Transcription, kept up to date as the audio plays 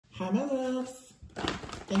Hi, my loves.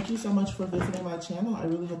 Thank you so much for visiting my channel. I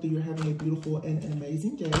really hope that you're having a beautiful and an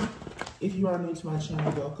amazing day. If you are new to my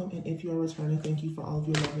channel, welcome. And if you are returning, thank you for all of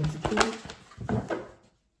your love and support.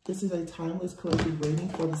 This is a timeless collective reading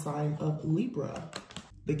for the sign of Libra.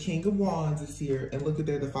 The King of Wands is here, and look at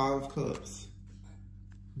that, the Five of Cups.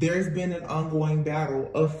 There's been an ongoing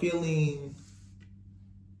battle of feeling,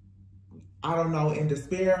 I don't know, in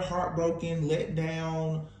despair, heartbroken, let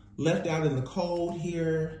down, left out in the cold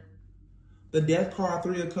here. The Death card,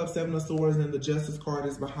 Three of Cups, Seven of Swords, and the Justice card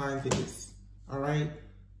is behind this, all right?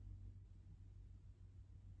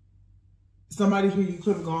 Somebody here, you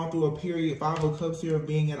could have gone through a period, Five of Cups here, of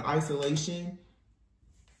being in isolation.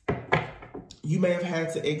 You may have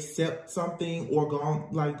had to accept something or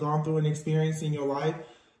gone through an experience in your life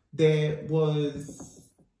that was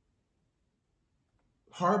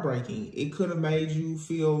heartbreaking. It could have made you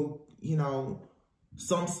feel, you know,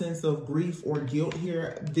 some sense of grief or guilt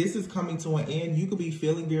here. This is coming to an end. You could be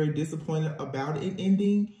feeling very disappointed about an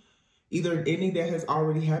ending, either an ending that has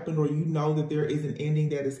already happened or you know that there is an ending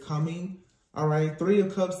that is coming. All right. Three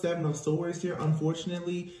of Cups, Seven of Swords here.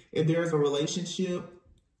 Unfortunately, if there's a relationship,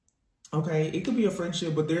 okay, it could be a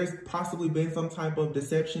friendship, but there's possibly been some type of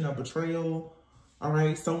deception or betrayal. All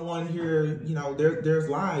right. Someone here, you know, there's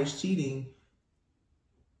lies, cheating,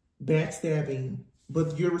 backstabbing,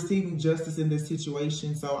 but you're receiving justice in this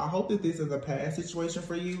situation. So I hope that this is a past situation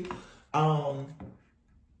for you.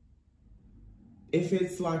 If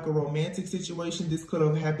it's like a romantic situation, this could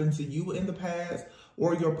have happened to you in the past,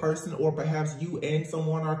 or your person, or perhaps you and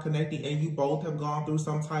someone are connecting and you both have gone through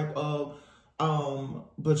some type of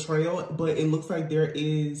betrayal. But it looks like there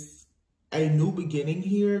is a new beginning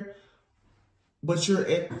here, but you're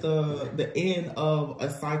at the end of a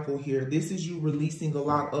cycle here. This is you releasing a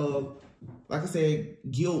lot of, like I said,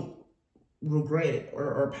 guilt, regret,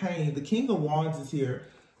 or pain. The King of Wands is here.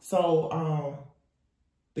 So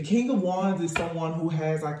the King of Wands is someone who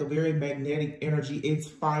has like a very magnetic energy. It's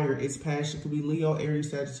fire, it's passion. It could be Leo,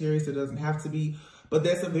 Aries, Sagittarius. It doesn't have to be, but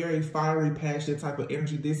that's a very fiery, passionate type of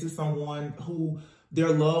energy. This is someone who their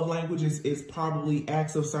love language is probably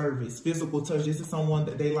acts of service, physical touch. This is someone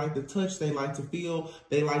that they like to touch, they like to feel,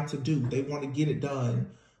 they like to do. They want to get it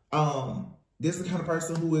done. This is the kind of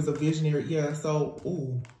person who is a visionary. Yeah, so,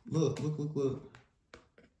 ooh, look.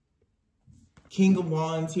 King of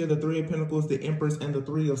Wands here, the Three of Pentacles, the Empress, and the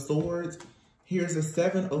Three of Swords. Here's the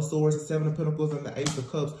Seven of Swords, the Seven of Pentacles, and the Ace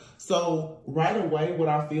of Cups. So right away, what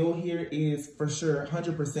I feel here is for sure,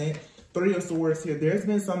 100%, Three of Swords here. There's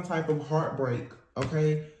been some type of heartbreak,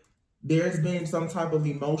 okay? There's been some type of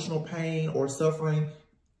emotional pain or suffering.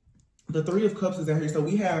 The Three of Cups is out here. So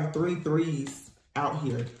we have three threes out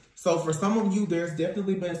here. So for some of you, there's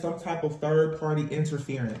definitely been some type of third-party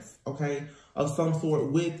interference, okay, of some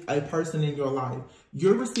sort with a person in your life.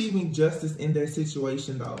 You're receiving justice in that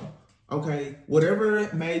situation, though, okay?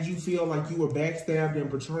 Whatever made you feel like you were backstabbed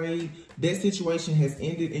and betrayed, that situation has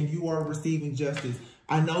ended and you are receiving justice.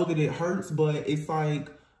 I know that it hurts, but it's like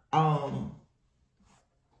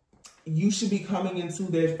you should be coming into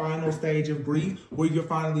that final stage of grief where you're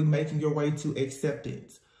finally making your way to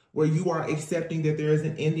acceptance, where you are accepting that there is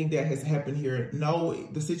an ending that has happened here. No,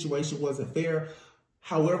 the situation wasn't fair.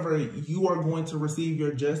 However, you are going to receive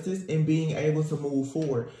your justice and being able to move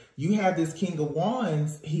forward. You have this King of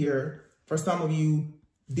Wands here. For some of you,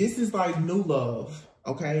 this is like new love,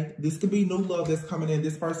 okay? This could be new love that's coming in.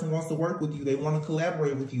 This person wants to work with you. They want to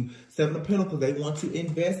collaborate with you. Seven of Pentacles, they want to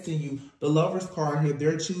invest in you. The Lovers card here,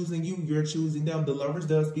 they're choosing you. You're choosing them. The Lovers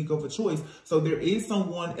does speak of a choice. So there is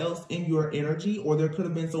someone else in your energy, or there could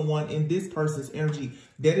have been someone in this person's energy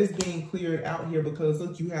that is being cleared out here because,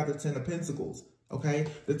 look, you have the Ten of Pentacles. Okay,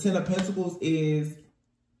 the Ten of Pentacles is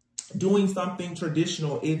doing something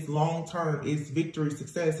traditional. It's long-term. It's victory,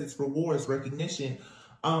 success. It's rewards, recognition.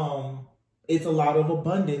 It's a lot of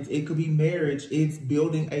abundance. It could be marriage. It's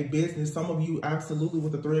building a business. Some of you, absolutely,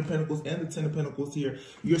 with the Three of Pentacles and the Ten of Pentacles here,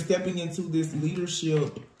 you're stepping into this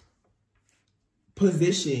leadership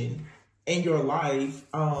position in your life,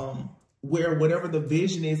 where whatever the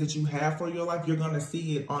vision is that you have for your life, you're going to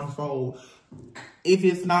see it unfold. If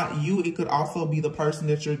it's not you, it could also be the person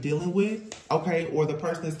that you're dealing with, okay, or the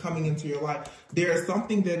person that's coming into your life. There is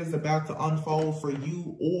something that is about to unfold for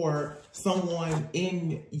you or someone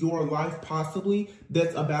in your life possibly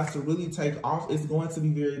that's about to really take off. It's going to be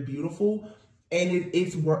very beautiful, and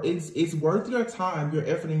it's worth your time, your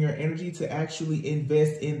effort, and your energy to actually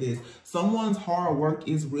invest in this. Someone's hard work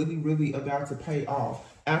is really, really about to pay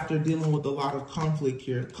off after dealing with a lot of conflict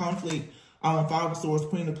here. Conflict. Five of Swords,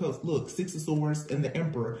 Queen of Cups, look, Six of Swords, and the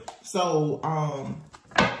Emperor. So,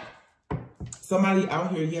 somebody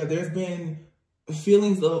out here, yeah, there's been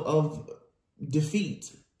feelings of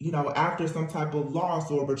defeat, you know, after some type of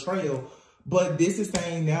loss or betrayal. But this is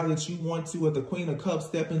saying now that you want to, with the Queen of Cups,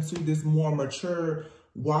 step into this more mature,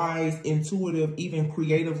 wise, intuitive, even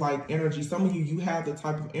creative-like energy. Some of you, you have the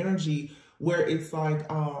type of energy where it's like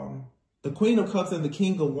the Queen of Cups and the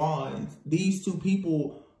King of Wands. These two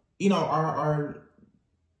people, you know, are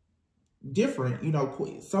different. You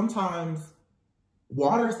know, sometimes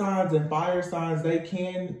water signs and fire signs, they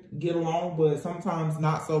can get along, but sometimes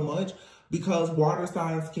not so much, because water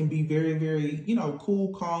signs can be very, very, you know,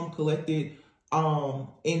 cool, calm, collected,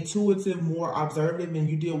 intuitive, more observative. And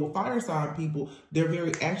you deal with fire sign people, they're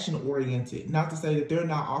very action oriented. Not to say that they're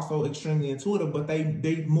not also extremely intuitive, but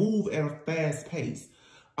they move at a fast pace.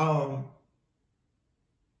 But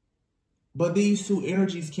these two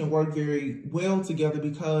energies can work very well together,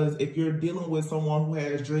 because if you're dealing with someone who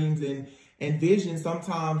has dreams and vision,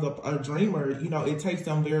 sometimes a dreamer, you know, it takes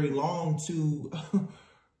them very long to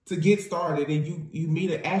to get started, and you meet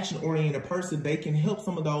an action-oriented person, they can help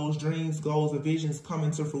some of those dreams, goals, and visions come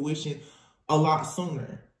into fruition a lot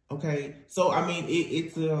sooner. Okay, so I mean,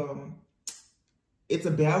 it's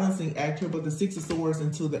a balancing act here. But the Six of Swords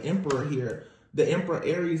into the Emperor here, the Emperor,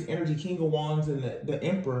 Aries energy, King of Wands, and the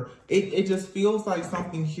Emperor, it just feels like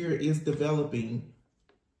something here is developing,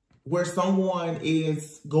 where someone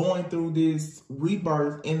is going through this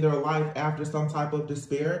rebirth in their life after some type of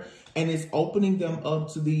despair, and it's opening them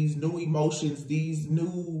up to these new emotions, these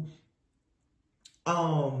new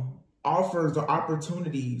offers or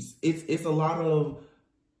opportunities. It's a lot of,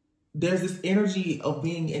 there's this energy of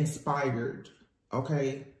being inspired,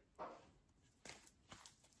 okay?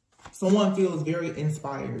 Someone feels very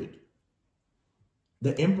inspired.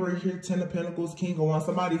 The Emperor here, Ten of Pentacles, King of Wands.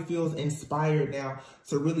 Somebody feels inspired now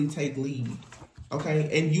to really take lead, okay?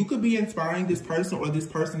 And you could be inspiring this person, or this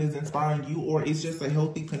person is inspiring you, or it's just a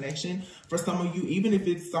healthy connection. For some of you, even if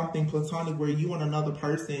it's something platonic where you and another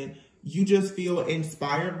person, you just feel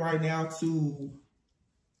inspired right now to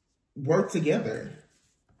work together.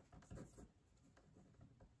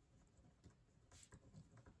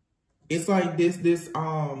 It's like this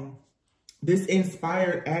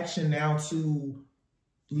inspired action now to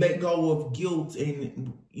let go of guilt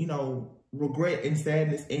and, you know, regret and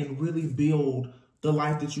sadness, and really build the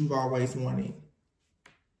life that you've always wanted.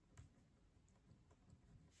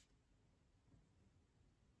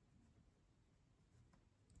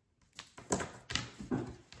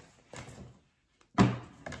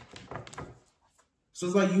 So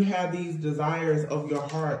it's like you have these desires of your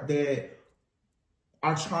heart that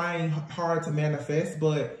are trying hard to manifest,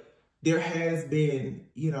 but there has been,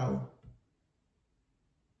 you know,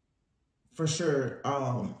 for sure,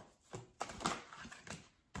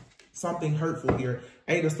 something hurtful here.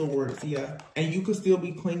 Eight of Swords, yeah. And you could still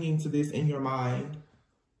be clinging to this in your mind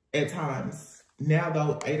at times. Now,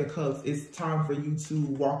 though, Eight of Cups, it's time for you to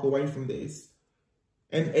walk away from this.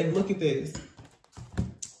 And look at this.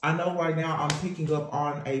 I know right now I'm picking up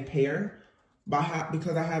on a pair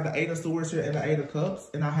because I have the Eight of Swords here and the Eight of Cups,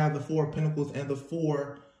 and I have the Four of Pentacles and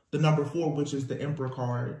the number 4, which is the Emperor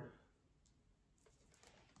card.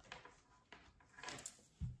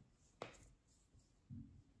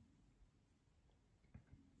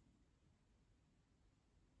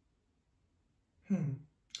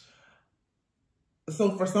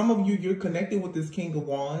 So for some of you, you're connected with this King of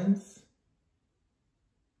Wands.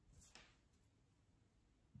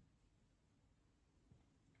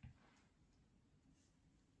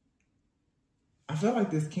 I feel like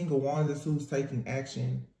this King of Wands is who's taking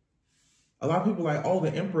action. A lot of people are like, oh,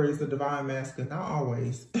 the Emperor is the divine masculine. Not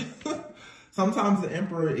always. Sometimes the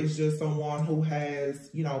Emperor is just someone who has,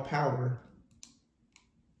 you know, power.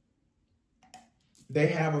 They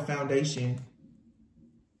have a foundation.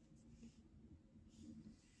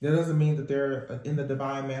 That doesn't mean that they're in the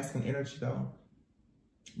divine masculine energy, though.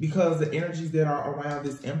 Because the energies that are around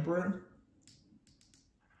this Emperor,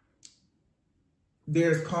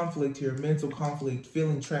 there's conflict here, mental conflict,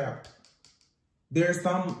 feeling trapped. There's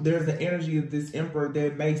the energy of this Emperor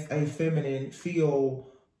that makes a feminine feel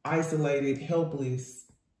isolated, helpless,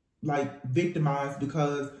 like victimized,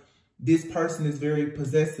 because this person is very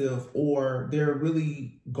possessive, or they're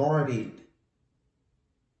really guarded.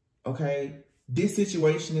 Okay? This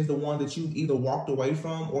situation is the one that you've either walked away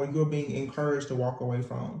from, or you're being encouraged to walk away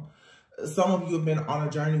from. Some of you have been on a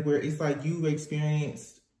journey where it's like you've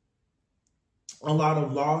experienced a lot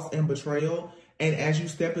of loss and betrayal. And as you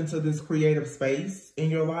step into this creative space in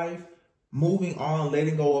your life, moving on,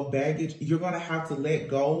 letting go of baggage, you're going to have to let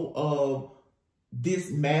go of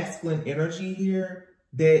this masculine energy here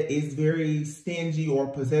that is very stingy or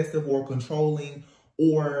possessive or controlling,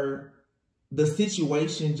 or the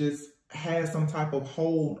situation just has some type of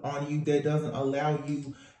hold on you that doesn't allow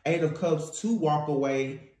you, Eight of Cups, to walk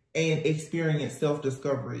away and experience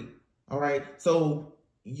self-discovery. All right. So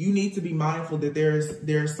you need to be mindful that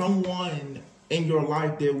there's someone in your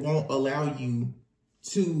life that won't allow you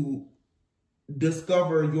to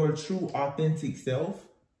discover your true authentic self,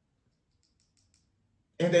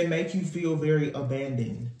 and they make you feel very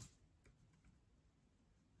abandoned.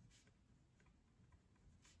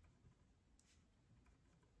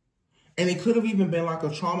 And it could have even been like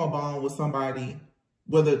a trauma bond with somebody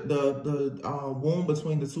where the wound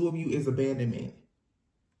between the two of you is abandonment.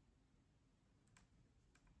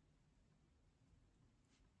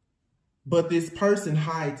 But this person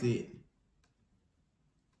hides it.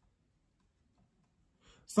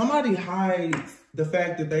 Somebody hides the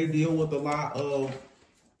fact that they deal with a lot of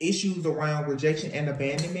issues around rejection and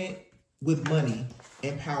abandonment with money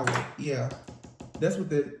and power. Yeah, that's what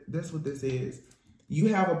this is.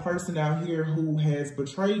 You have a person out here who has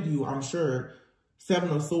betrayed you, I'm sure. Seven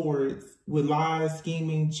of Swords, with lies,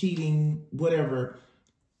 scheming, cheating, whatever.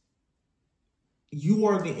 You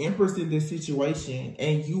are the Empress in this situation,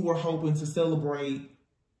 and you were hoping to celebrate,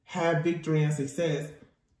 have victory and success.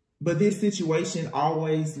 But this situation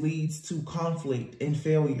always leads to conflict and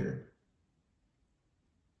failure.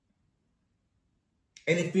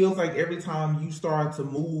 And it feels like every time you start to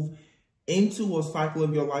move into a cycle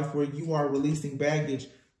of your life where you are releasing baggage,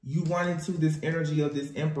 you run into this energy of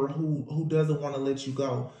this Emperor who doesn't want to let you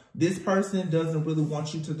go. This person doesn't really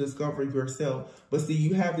want you to discover yourself. But see,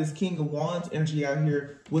 you have this King of Wands energy out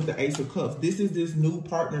here with the Ace of Cups. This is this new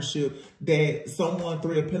partnership that someone,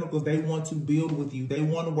 Three of Pentacles, they want to build with you. They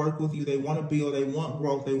want to work with you. They want to build. They want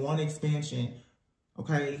growth. They want expansion.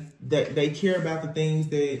 Okay? That they care about the things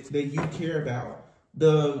that you care about.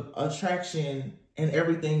 The attraction and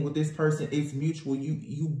everything with this person is mutual.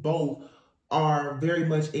 You both are very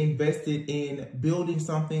much invested in building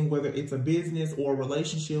something, whether it's a business or a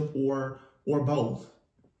relationship or both.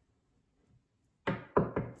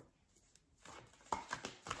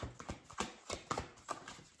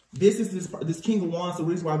 This is this King of Wands. The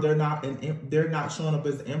reason why they're not showing up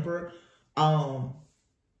as the Emperor.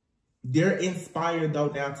 They're inspired though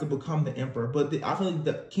now to become the Emperor, but I feel like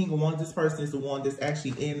the King of Wands, this person is the one that's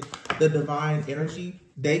actually in the divine energy.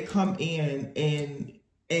 They come in and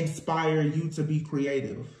inspire you to be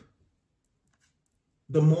creative.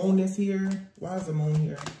 The Moon is here. Why is the Moon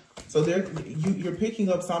here? So you're picking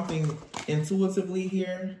up something intuitively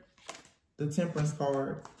here. The Temperance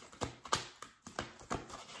card.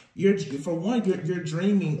 You're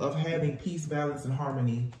dreaming of having peace, balance, and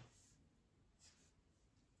harmony.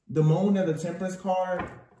 The Moon and the Temperance card,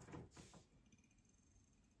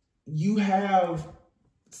 you have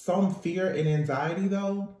some fear and anxiety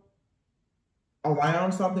though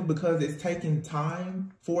around something because it's taking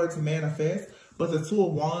time for it to manifest. But the Two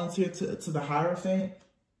of Wands here to the Hierophant,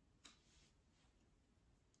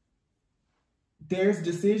 there's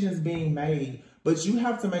decisions being made, but you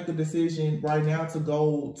have to make a decision right now to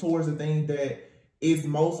go towards the thing that is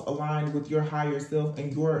most aligned with your higher self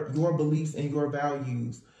and your beliefs and your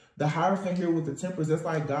values. The Hierophant here with the Temperance, that's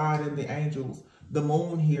like God and the angels. The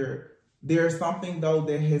Moon here, there's something though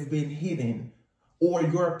that has been hidden, or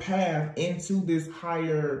your path into this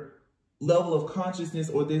higher level of consciousness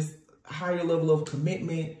or this higher level of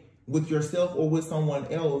commitment with yourself or with someone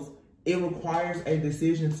else. It requires a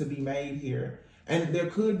decision to be made here. And there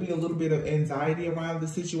could be a little bit of anxiety around the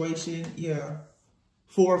situation. Yeah.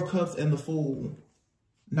 Four of Cups and the Fool.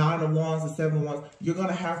 Nine of Wands and Seven of Wands. You're going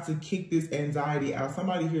to have to kick this anxiety out.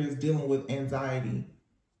 Somebody here is dealing with anxiety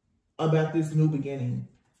about this new beginning.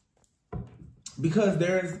 Because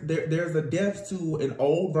there's a death to an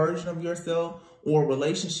old version of yourself or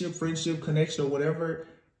relationship, friendship, connection, or whatever.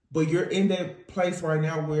 But you're in that place right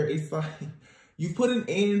now where it's like you put an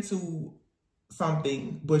end to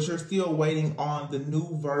something, but you're still waiting on the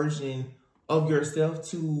new version of yourself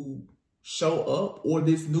to show up, or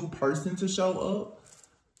this new person to show up.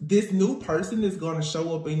 This new person is going to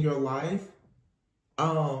show up in your life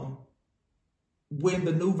when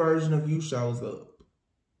the new version of you shows up.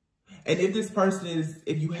 And if this person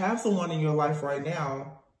if you have someone in your life right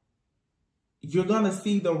now, you're going to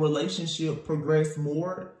see the relationship progress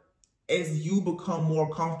more as you become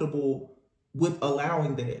more comfortable with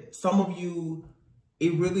allowing that. Some of you,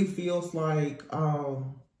 it really feels like,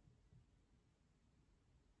 wow,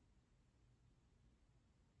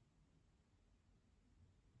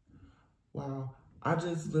 I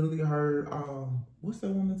just literally heard, what's that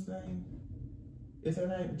woman's name? Is her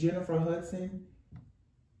name Jennifer Hudson?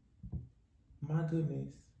 My goodness.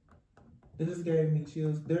 It just gave me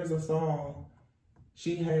chills. There's a song.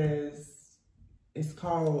 She has It's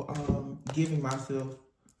called Giving Myself.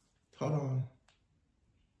 Hold on.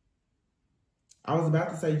 I was about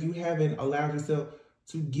to say you haven't allowed yourself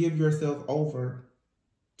to give yourself over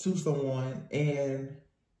to someone, and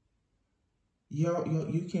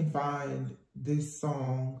you can find this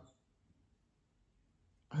song.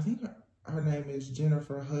 I think her name is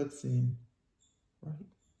Jennifer Hudson, right?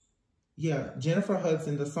 Yeah, Jennifer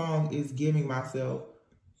Hudson. The song is Giving Myself.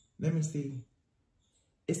 Let me see.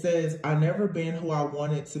 It says, I never been who I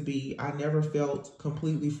wanted to be. I never felt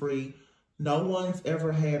completely free. No one's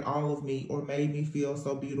ever had all of me or made me feel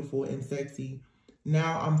so beautiful and sexy.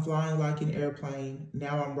 Now I'm flying like an airplane.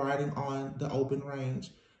 Now I'm riding on the open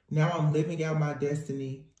range. Now I'm living out my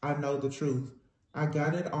destiny. I know the truth. I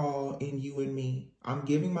got it all in you and me. I'm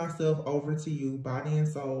giving myself over to you, body and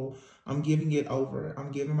soul. I'm giving it over.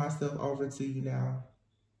 I'm giving myself over to you now.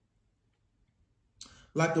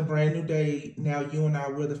 Like a brand new day, now you and I,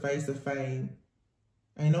 we're the face of fame.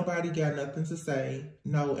 Ain't nobody got nothing to say.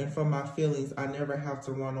 No, and from my feelings, I never have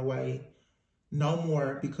to run away. No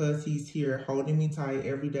more, because he's here holding me tight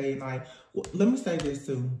every day and night. Well, let me say this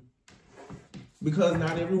too, because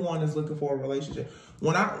not everyone is looking for a relationship.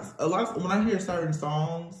 When I hear certain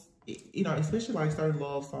songs, you know, especially like certain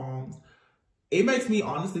love songs, it makes me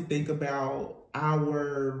honestly think about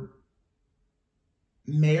our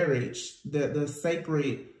marriage, the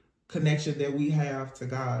sacred connection that we have to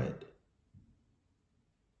God.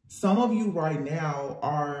 Some of you right now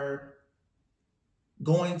are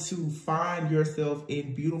going to find yourself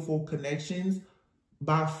in beautiful connections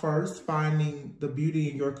by first finding the beauty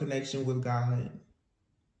in your connection with God.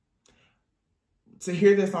 To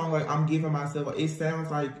hear this song, like I'm giving myself, it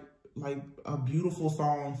sounds like a beautiful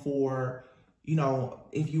song for, you know,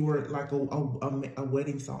 if you were like a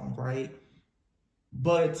wedding song, right?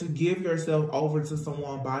 But to give yourself over to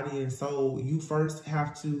someone, body and soul, you first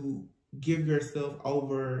have to give yourself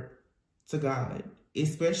over to God,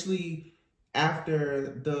 especially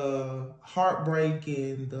after the heartbreak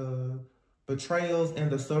and the betrayals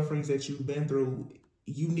and the sufferings that you've been through.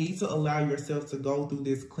 You need to allow yourself to go through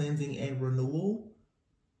this cleansing and renewal.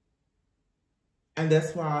 And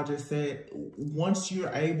that's why I just said, once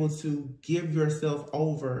you're able to give yourself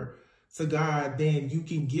over to God, then you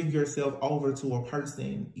can give yourself over to a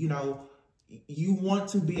person. You know, you want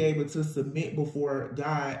to be able to submit before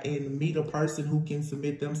God and meet a person who can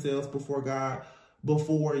submit themselves before God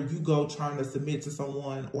before you go trying to submit to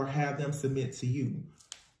someone or have them submit to you.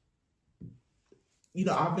 You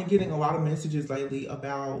know, I've been getting a lot of messages lately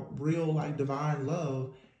about real, like, divine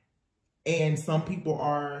love. And some people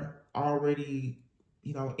are already,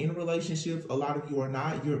 you know, in relationships. A lot of you are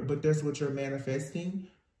not, but that's what you're manifesting.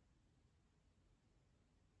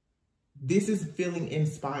 This is feeling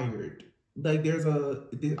inspired. Like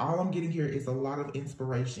all I'm getting here is a lot of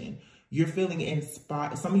inspiration. You're feeling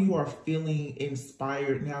inspired. Some of you are feeling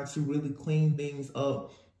inspired now to really clean things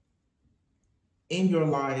up in your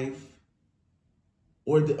life,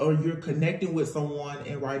 or you're connecting with someone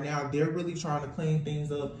and right now they're really trying to clean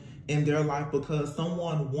things up in their life because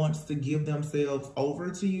someone wants to give themselves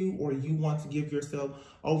over to you, or you want to give yourself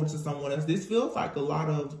over to someone else. This feels like a lot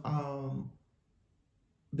of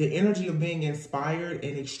the energy of being inspired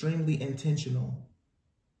and extremely intentional.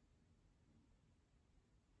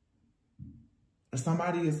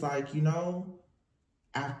 Somebody is like, you know,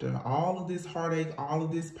 after all of this heartache, all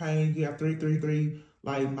of this pain, you have 333,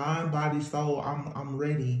 like mind, body, soul. I'm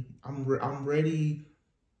ready. I'm ready.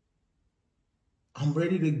 I'm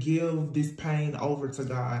ready to give this pain over to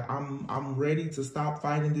God. I'm ready to stop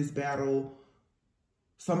fighting this battle.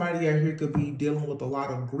 Somebody out here could be dealing with a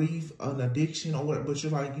lot of grief, an addiction, or whatever, but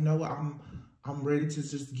you're like, you know what? I'm ready to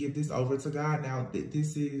just give this over to God now.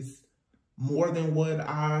 This is more than what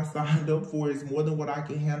I signed up for. It's more than what I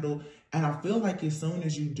can handle. And I feel like as soon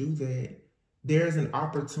as you do that, there's an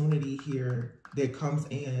opportunity here that comes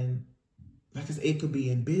in. Like it could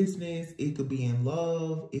be in business, it could be in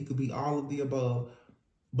love, it could be all of the above.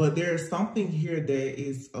 But there's something here that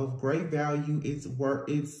is of great value. It's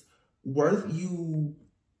worth you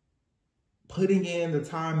putting in the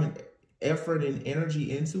time and effort and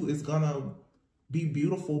energy into. It's gonna be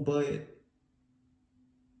beautiful, but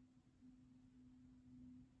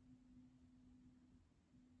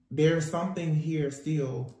there's something here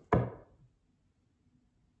still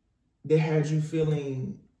that has you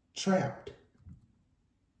feeling trapped.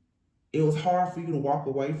 It was hard for you to walk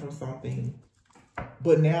away from something,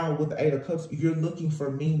 but now with the 8 of Cups, you're looking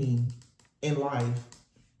for meaning in life.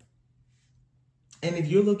 And if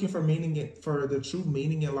you're looking for for the true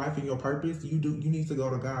meaning in life and your purpose, you need to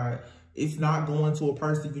go to God. It's not going to a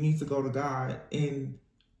person. You need to go to God. And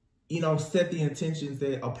you know, set the intentions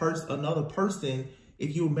that another person,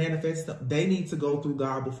 if you manifest them, they need to go through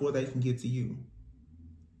God before they can get to you.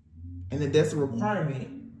 And if that's a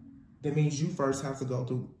requirement, that means you first have to go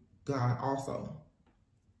through God also.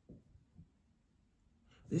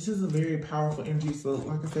 This is a very powerful energy. So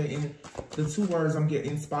like I said, in the 2 words I'm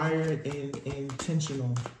getting, inspired and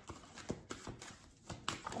intentional.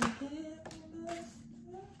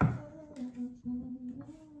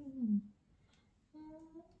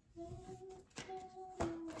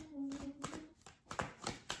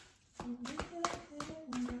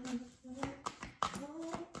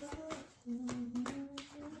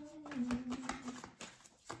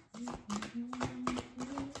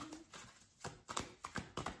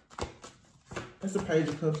 That's the Page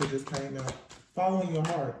of Cups that just came out. Following your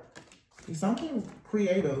heart. There's something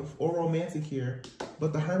creative or romantic here,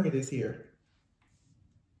 but the Hermit is here.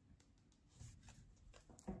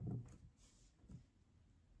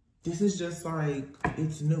 This is just like,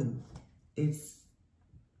 it's new. It's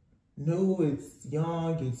new, it's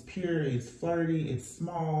young, it's pure, it's flirty, it's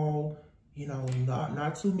small. You know,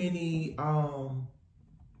 not too many,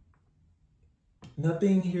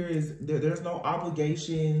 nothing here is, there's no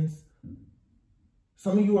obligations.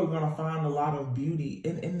 Some of you are going to find a lot of beauty.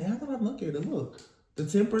 And now that I look at it, look, the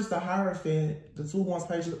Temperance, the Hierophant, the 2 Wands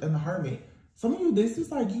Page, and the Hermit. Some of you, this is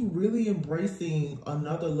like you really embracing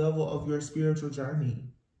another level of your spiritual journey.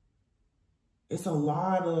 It's a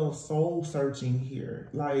lot of soul searching here.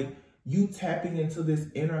 Like you tapping into this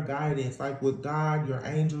inner guidance, like with God, your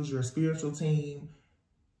angels, your spiritual team.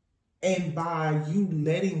 And by you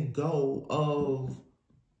letting go of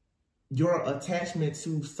your attachment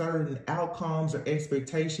to certain outcomes or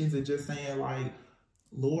expectations and just saying like,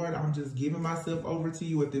 Lord, I'm just giving myself over to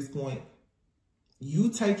you at this point. You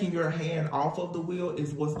taking your hand off of the wheel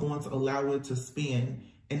is what's going to allow it to spin,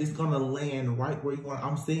 and it's going to land right where you want.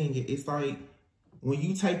 I'm seeing it. It's like when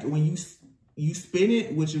you spin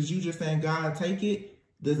it, which is you just saying, God, take it,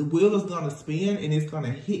 the wheel is going to spin and it's going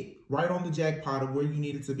to hit right on the jackpot of where you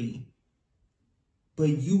need it to be. But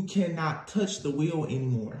you cannot touch the wheel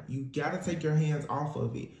anymore. You got to take your hands off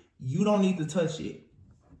of it. You don't need to touch it.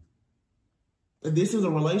 If this is a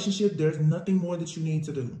relationship, there's nothing more that you need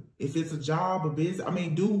to do. If it's a job, a business, I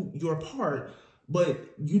mean, do your part, but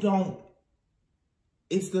you don't,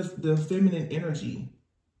 it's the feminine energy.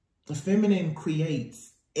 The feminine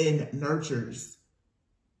creates and nurtures.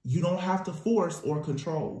 You don't have to force or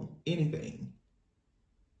control anything.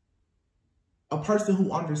 A person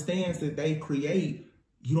who understands that they create,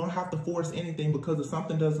 you don't have to force anything, because if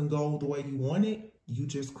something doesn't go the way you want it, you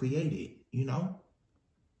just create it, you know?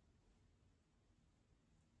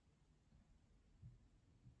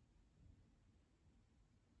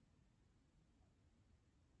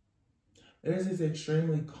 There's this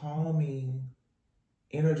extremely calming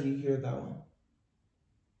energy here, though.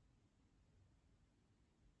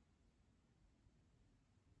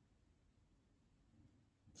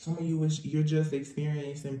 Some of you, you're just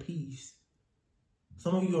experiencing peace.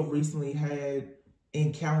 Some of you have recently had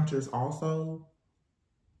encounters also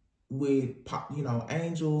with, you know,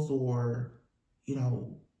 angels or, you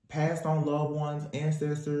know, passed on loved ones,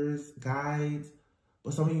 ancestors, guides.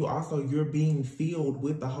 But some of you also, you're being filled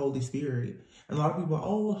with the Holy Spirit. And a lot of people are,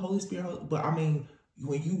 oh, Holy Spirit. But I mean,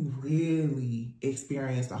 when you really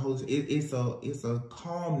experience the Holy Spirit, it's a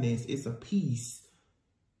calmness, it's a peace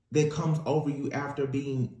that comes over you after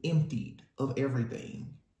being emptied of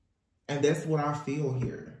everything. And that's what I feel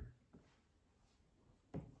here.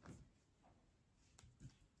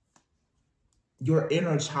 Your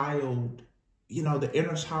inner child, you know, the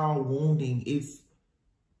inner child wounding,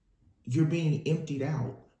 you're being emptied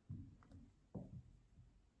out.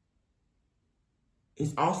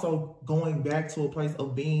 It's also going back to a place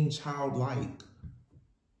of being childlike.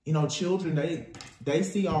 You know, children, they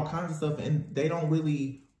see all kinds of stuff and they don't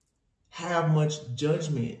really have much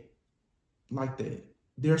judgment like that.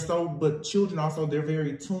 But children also, they're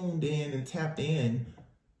very tuned in and tapped in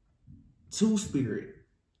to spirit.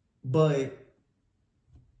 But,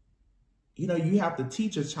 you know, you have to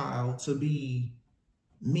teach a child to be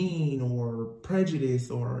mean or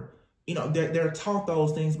prejudiced, or, you know, they're taught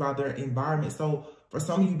those things by their environment. So for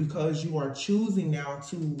some of you, because you are choosing now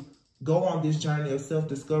to go on this journey of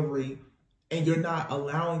self-discovery, and you're not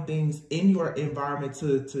allowing things in your environment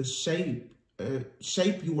to shape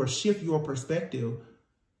you or shift your perspective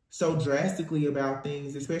so drastically about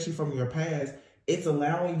things, especially from your past, it's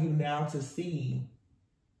allowing you now to see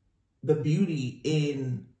the beauty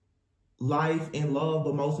in life and love,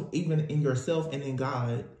 but most even in yourself and in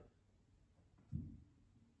God,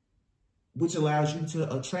 which allows you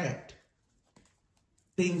to attract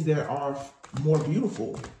things that are more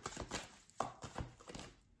beautiful.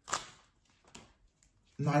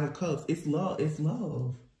 Knight of Cups. It's love. It's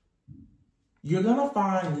love. You're going to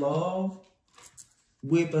find love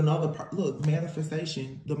with another. Look,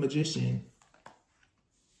 manifestation, the Magician.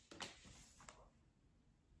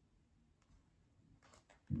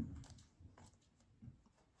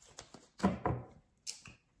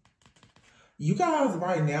 You guys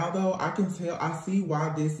right now, though, I can tell, I see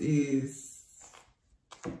why this is.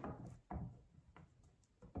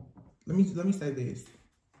 Let me say this.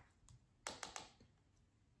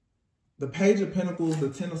 The Page of Pentacles, the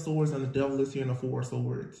Ten of Swords, and the Devil is here in the Four of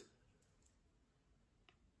Swords.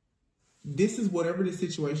 This is whatever the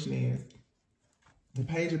situation is. The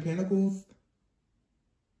Page of Pentacles.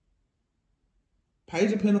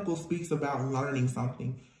 Page of Pentacles speaks about learning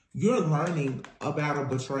something. You're learning about a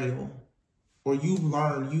betrayal. Or you've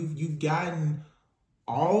learned, you've gotten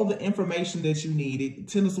all the information that you need.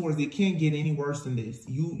 Ten of Swords, it can't get any worse than this.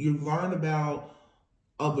 You learn about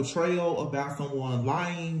a betrayal, about someone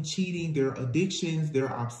lying, cheating, their addictions, their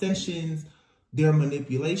obsessions, their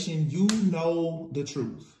manipulation. You know the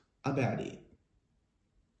truth about it.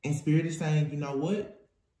 And Spirit is saying, you know what?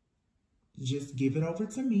 Just give it over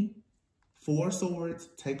to me. Four of Swords,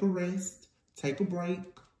 take a rest, take a break,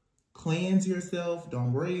 cleanse yourself,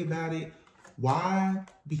 don't worry about it. Why?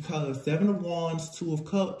 Because Seven of Wands, Two of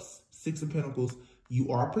Cups, Six of Pentacles.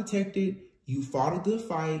 You are protected. You fought a good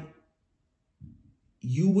fight.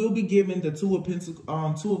 You will be given the Two of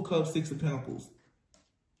Cups, Six of Pentacles.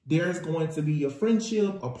 There's going to be a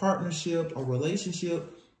friendship, a partnership, a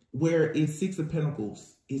relationship where it's Six of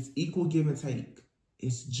Pentacles. It's equal give and take.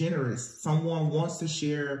 It's generous. Someone wants to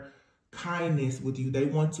share kindness with you. They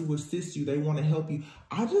want to assist you. They want to help you.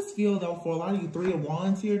 I just feel, though, for a lot of you Three of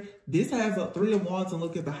Wands here, this has a Three of Wands, and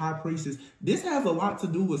look at the High Priestess. This has a lot to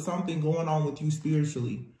do with something going on with you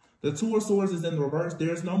spiritually. The Two of Swords is in the reverse.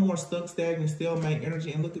 There's no more stuck, stagnant, stalemate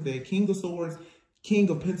energy. And look at that. King of Swords, King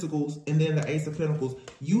of Pentacles, and then the Ace of Pentacles.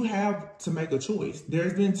 You have to make a choice.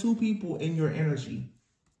 There's been two people in your energy.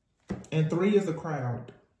 And three is a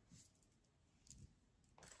crowd.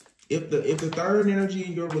 If the third energy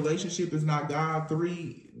in your relationship is not God,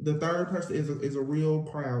 the third person is a real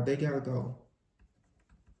crowd. They gotta go.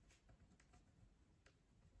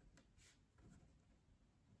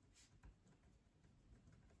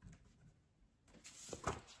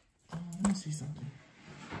 Let me see something.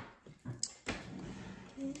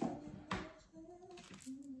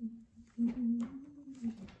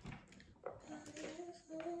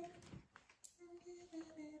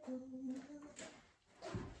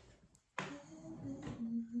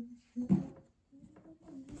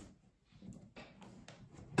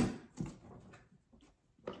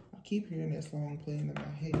 I keep hearing that song playing in my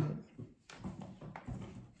head.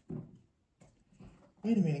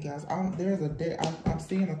 Wait a minute, guys. There's a deck. I'm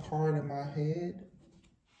seeing a card in my head.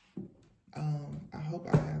 I hope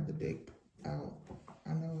I have the deck out.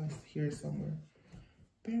 I know it's here somewhere.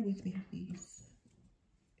 Bear with me, please.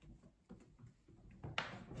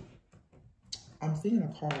 I'm seeing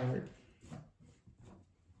a card.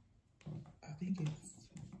 I think it's...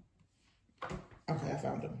 Okay, I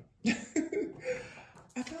found him.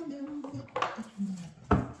 I found him.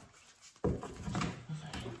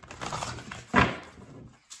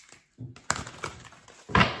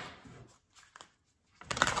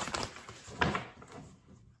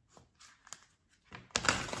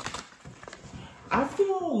 I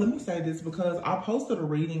feel, let me say this, because I posted a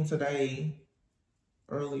reading today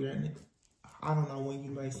earlier, and I don't know when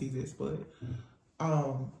you may see this, but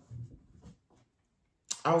I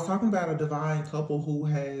was talking about a divine couple who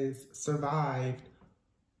has survived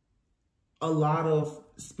a lot of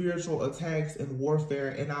spiritual attacks and warfare,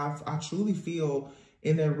 and I truly feel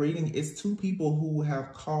in that reading it's two people who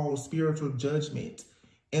have caused spiritual judgment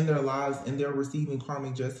in their lives, and they're receiving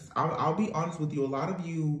karmic justice. I'll be honest with you, a lot of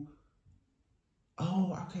you,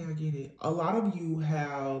 oh, okay, I get it. A lot of you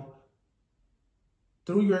have,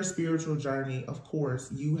 through your spiritual journey, of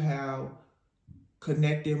course, you have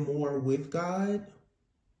connected more with God.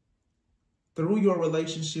 Through your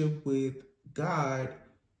relationship with God,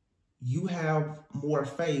 you have more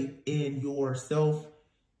faith in yourself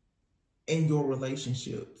and your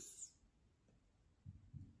relationships.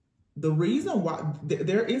 The reason why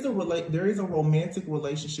there is a romantic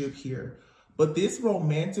relationship here, but this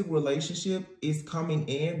romantic relationship is coming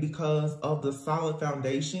in because of the solid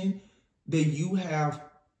foundation that you have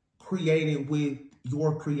created with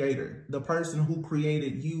your creator, the person who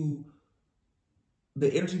created you,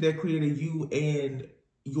 the energy that created you and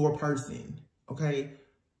your person, okay?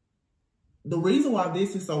 The reason why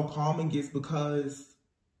this is so calming is because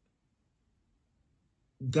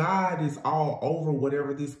God is all over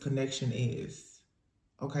whatever this connection is.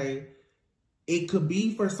 Okay? It could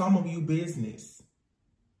be for some of you business.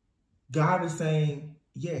 God is saying,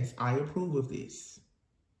 yes, I approve of this.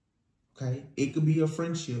 Okay? It could be a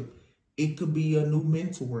friendship. It could be a new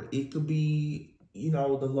mentor. It could be, you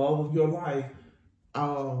know, the love of your life.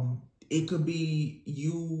 It could be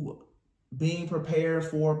you being prepared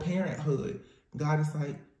for parenthood. God is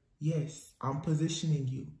like, yes, I'm positioning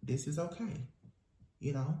you. This is okay.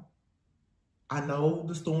 You know, I know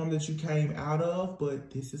the storm that you came out of, but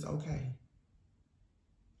this is okay.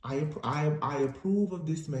 I approve of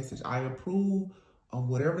this message. I approve of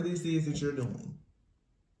whatever this is that you're doing.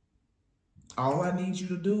 All I need you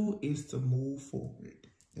to do is to move forward.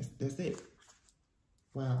 That's it.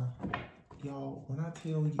 Wow. Y'all, when I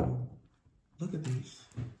tell you, look at this.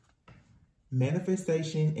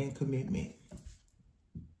 Manifestation and commitment.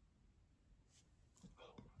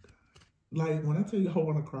 Like, when I tell you I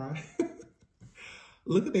want to cry,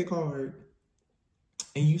 look at that card.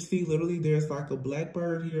 And you see literally there's like a black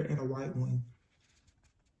bird here and a white one.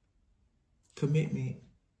 Commitment.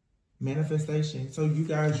 Manifestation. So you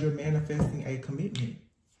guys, you're manifesting a commitment.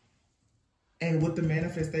 And with the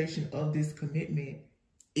manifestation of this commitment,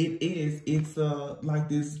 it's like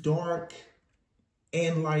this dark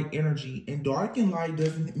and light energy. And dark and light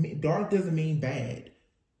doesn't mean bad.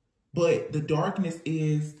 But the darkness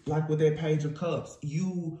is like with that Page of Cups,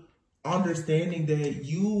 you understanding that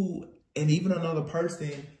you and even another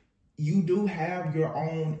person, you do have your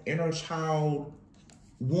own inner child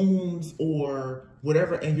wounds or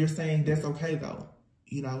whatever, and you're saying that's okay though,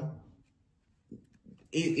 you know?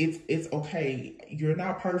 It's okay. You're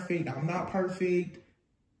not perfect. I'm not perfect.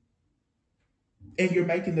 And you're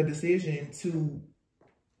making the decision to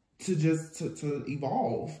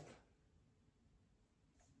evolve.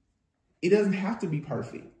 It doesn't have to be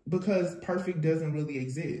perfect because perfect doesn't really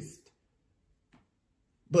exist.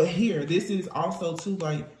 But here, this is also too,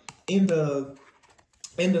 like in the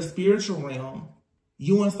spiritual realm,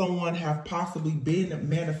 you and someone have possibly been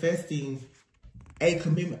manifesting a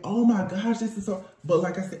commitment. Oh my gosh, this is so, but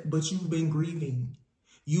like I said, but you've been grieving.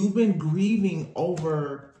 You've been grieving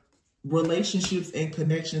over relationships and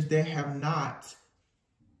connections that have not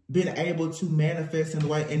been able to manifest in the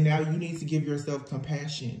way, and now you need to give yourself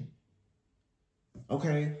compassion.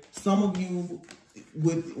 Okay? Some of you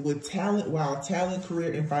with talent, talent,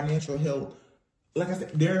 career, and financial health, like I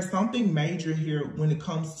said, there is something major here when it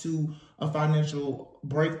comes to a financial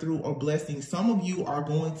breakthrough or blessing. Some of you are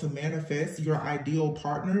going to manifest your ideal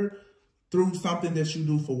partner through something that you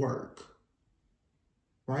do for work,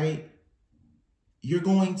 right? You're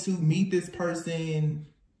going to meet this person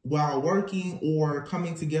while working or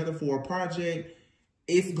coming together for a project.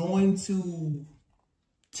 It's going to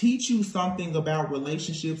teach you something about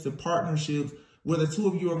relationships and partnerships where the two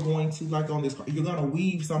of you are going to, like on this, you're going to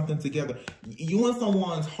weave something together. You and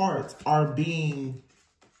someone's hearts are being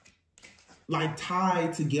like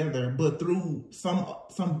tied together, but through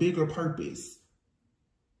some bigger purpose.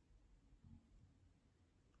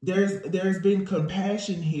 There's been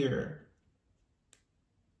compassion here,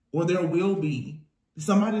 or there will be.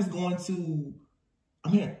 Somebody's going to,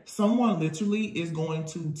 someone literally is going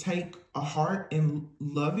to take a heart and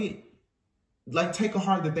love it. Like take a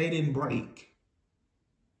heart that they didn't break.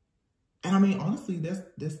 And honestly,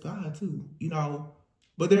 that's God too, you know.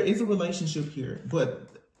 But there is a relationship here. But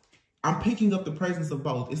I'm picking up the presence of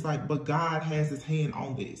both. It's like, but God has his hand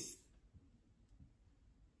on this.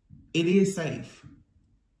 It is safe.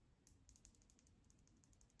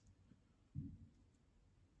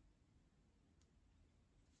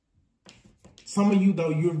 Some of you,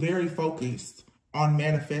 though, you're very focused on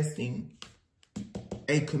manifesting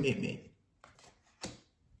a commitment.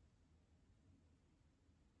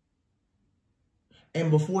 And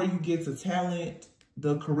before you get to talent,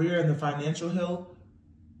 the career, and the financial health,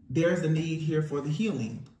 there's a need here for the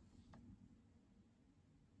healing.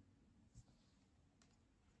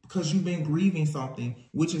 Because you've been grieving something,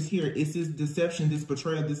 which is here. It's this deception, this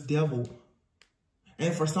betrayal, this devil.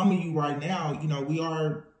 And for some of you right now, you know, we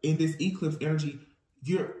are in this eclipse energy.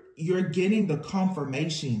 You're getting the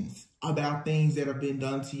confirmations about things that have been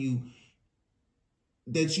done to you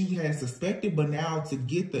that you had suspected, but now to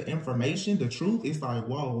get the information, the truth, it's like,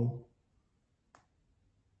 whoa.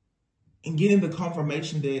 And getting the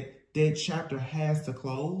confirmation that that chapter has to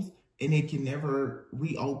close and it can never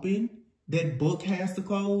reopen, that book has to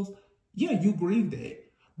close. Yeah, you grieve that.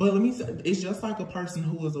 But let me say, it's just like a person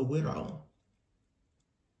who is a widow.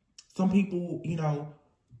 Some people, you know,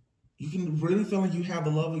 you can really feel like you have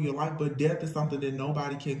the love of your life, but death is something that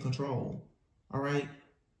nobody can control. All right?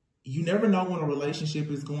 You never know when a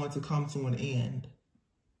relationship is going to come to an end.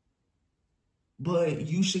 but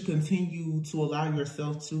you should continue to allow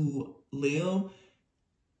yourself to live.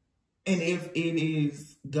 And if it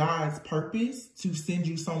is God's purpose to send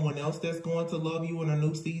you someone else that's going to love you in a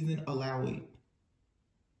new season, allow it.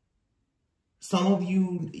 Some of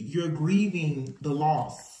you, you're grieving the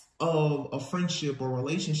loss of a friendship or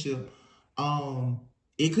relationship.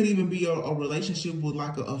 It could even be a relationship with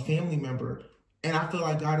like a family member. And I feel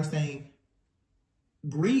like God is saying,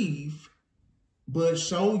 grieve, but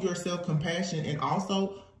show yourself compassion, and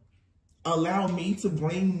also allow me to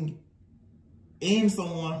bring in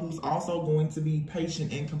someone who's also going to be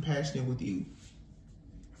patient and compassionate with you.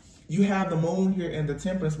 You have the moon here and the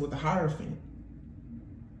temperance with the Hierophant.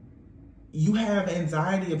 You have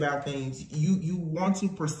anxiety about things. You want to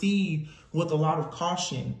proceed with a lot of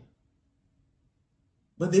caution.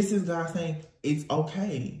 But this is God saying, it's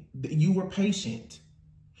okay. You were patient.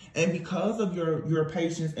 And because of your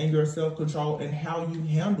patience and your self-control and how you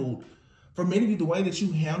handled, for many of you, the way that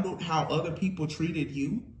you handled how other people treated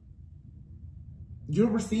you, you're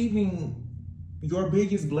receiving your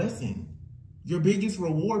biggest blessing, your biggest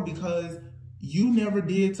reward, because you never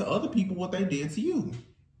did to other people what they did to you.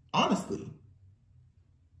 Honestly.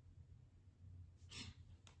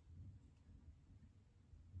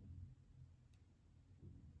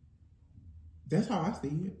 That's how I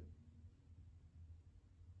see it.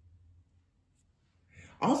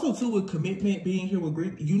 Also, too, with commitment being here with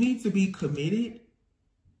grief, you need to be committed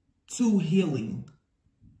to healing.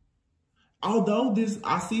 Although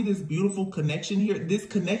I see this beautiful connection here, this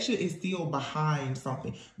connection is still behind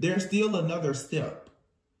something. There's still another step.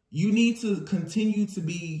 You need to continue to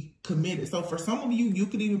be committed. So for some of you, you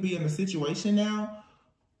could even be in a situation now.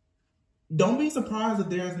 Don't be surprised if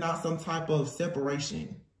there's not some type of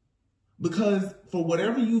separation. Because for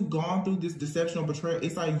whatever you've gone through, this deception or betrayal,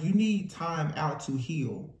 it's like you need time out to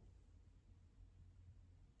heal.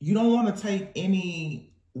 You don't want to take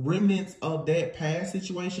any remnants of that past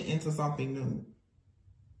situation into something new.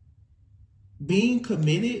 Being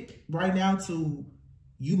committed right now to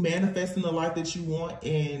you manifesting the life that you want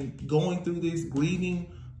and going through this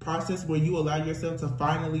grieving process where you allow yourself to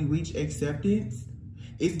finally reach acceptance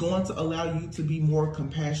is going to allow you to be more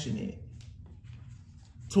compassionate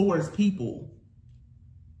towards people,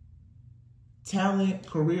 talent,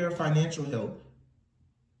 career, financial health.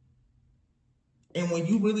 And when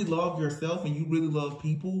you really love yourself and you really love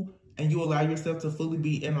people and you allow yourself to fully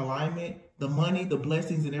be in alignment, the money, the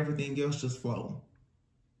blessings, and everything else just flow.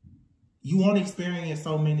 You won't experience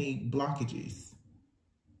so many blockages.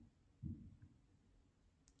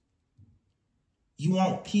 You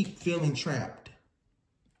won't keep feeling trapped.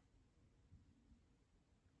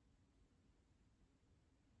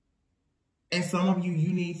 And some of you,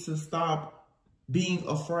 you need to stop being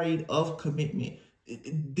afraid of commitment.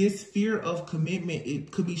 This fear of commitment,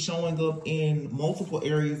 it could be showing up in multiple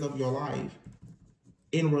areas of your life,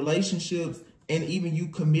 in relationships, and even you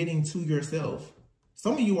committing to yourself.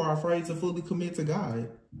 Some of you are afraid to fully commit to God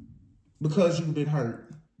because you've been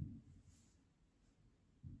hurt.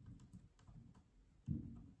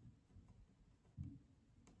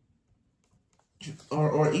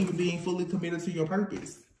 Or even being fully committed to your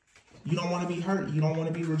purpose. You don't want to be hurt. You don't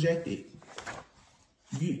want to be rejected.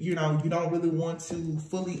 You know, you don't really want to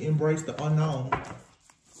fully embrace the unknown.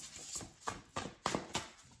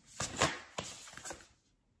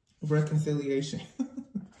 Reconciliation.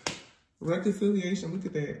 Reconciliation, look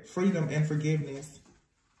at that. Freedom and forgiveness.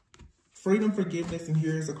 Freedom, forgiveness, and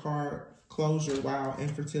here's a card. Closure, wow,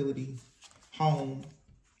 infertility. Home.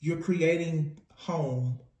 You're creating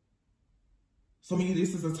home. Some of you,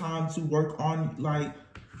 this is a time to work on, like,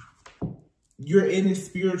 you're in a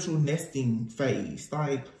spiritual nesting phase.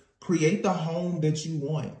 Like, create the home that you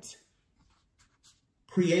want.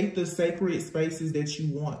 Create the sacred spaces that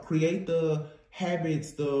you want. Create the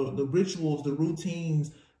habits, the rituals, the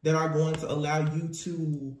routines that are going to allow you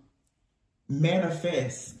to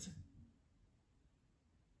manifest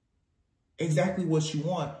exactly what you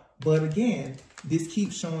want. But again, this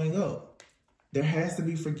keeps showing up. There has to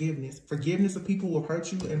be forgiveness. Forgiveness of people who have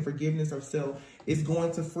hurt you and forgiveness of self is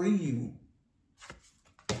going to free you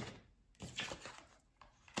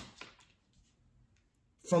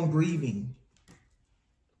from grieving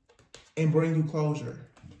and bring you closure.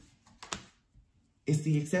 It's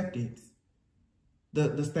the acceptance.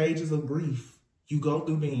 The stages of grief. You go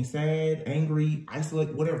through being sad, angry,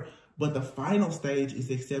 isolated, whatever. But the final stage is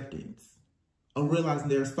acceptance. Of realizing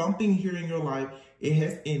there's something here in your life. It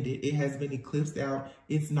has ended. It has been eclipsed out.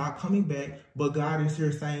 It's not coming back. But God is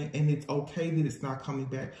here saying, and it's okay that it's not coming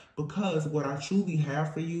back. Because what I truly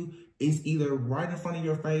have for you is either right in front of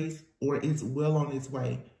your face or it's well on its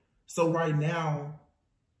way. So right now,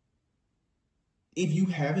 If you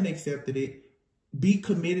haven't accepted it, be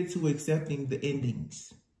committed to accepting the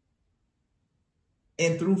endings.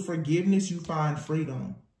 And through forgiveness, you find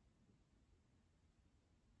freedom.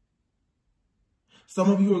 Some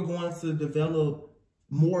of you are going to develop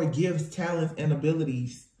more gifts, talents, and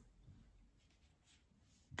abilities.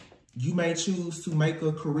 You may choose to make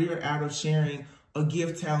a career out of sharing a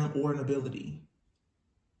gift, talent, or an ability.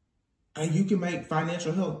 And you can make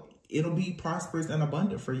financial help. It'll be prosperous and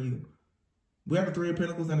abundant for you. We have the 3 of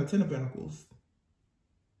Pentacles and the 10 of Pentacles.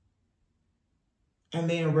 And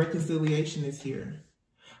then reconciliation is here.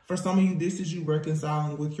 For some of you, this is you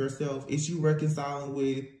reconciling with yourself. It's you reconciling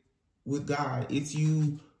with God. It's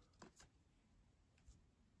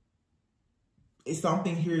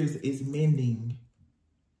something here is mending.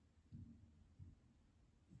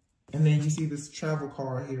 And then you see this travel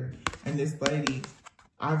card here. And this lady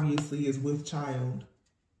obviously is with child.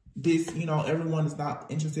 This, everyone is not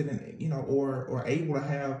interested in, or able to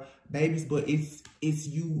have babies, but it's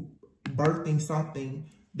you birthing something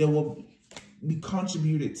that will be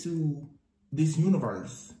contributed to this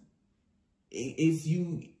universe. It's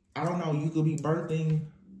you, I don't know, you could be birthing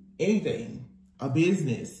anything, a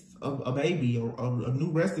business, a baby, or a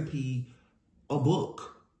new recipe, a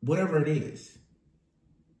book, whatever it is.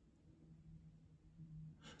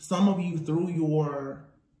 Some of you, through your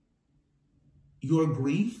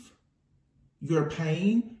grief, your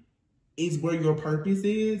pain, is where your purpose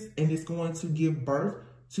is, and it's going to give birth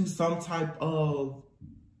to some type of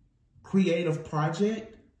creative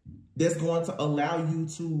project that's going to allow you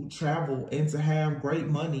to travel and to have great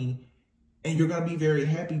money, and you're going to be very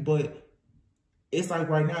happy. But it's like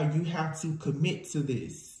right now, you have to commit to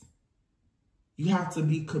this. You have to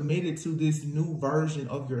be committed to this new version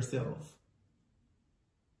of yourself.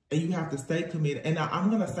 And you have to stay committed. And I'm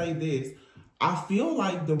going to say this. I feel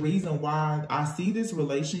like the reason why I see this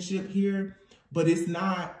relationship here, but it's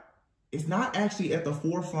not actually at the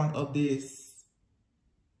forefront of this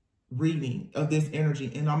reading, of this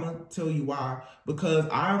energy. And I'm going to tell you why. Because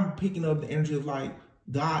I'm picking up the energy of like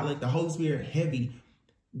God, like the Holy Spirit, heavy.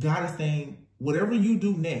 God is saying, whatever you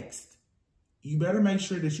do next, you better make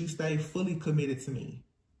sure that you stay fully committed to me.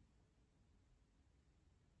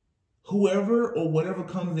 Whoever or whatever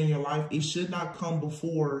comes in your life, it should not come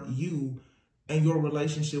before you and your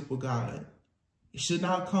relationship with God. It should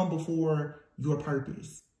not come before your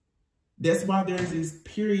purpose. That's why there's this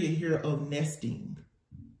period here of nesting.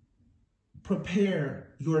 Prepare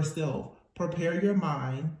yourself. Prepare your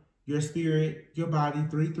mind, your spirit, your body,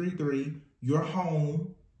 333, your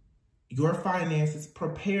home, your finances.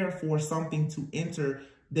 Prepare for something to enter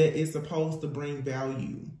that is supposed to bring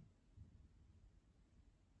value.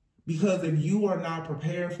 Because if you are not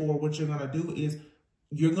prepared for what you're going to do, is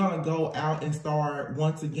you're going to go out and start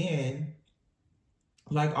once again,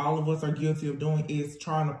 like all of us are guilty of doing, is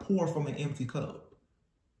trying to pour from an empty cup.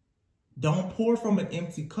 Don't pour from an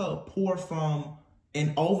empty cup. Pour from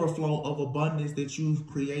an overflow of abundance that you've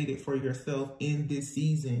created for yourself in this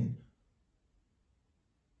season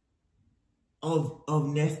of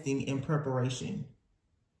nesting and preparation.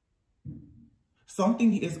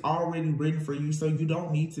 Something is already written for you, so you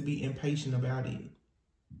don't need to be impatient about it.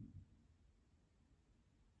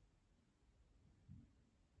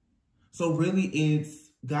 So really,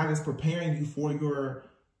 God is preparing you for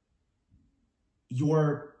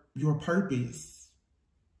your purpose,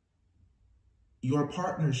 your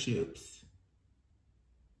partnerships.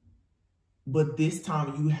 But this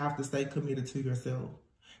time you have to stay committed to yourself.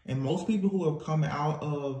 And most people who have come out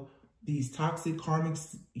of these toxic karmic,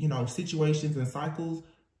 situations and cycles,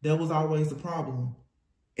 that was always the problem.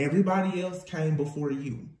 Everybody else came before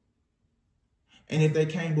you. And if they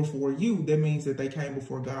came before you, that means that they came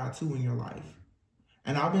before God too in your life.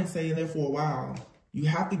 And I've been saying that for a while. You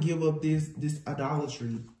have to give up this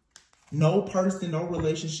idolatry. No person, no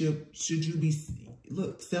relationship should you be,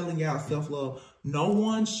 selling out self-love. No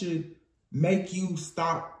one should make you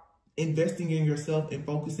stop investing in yourself and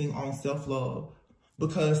focusing on self-love.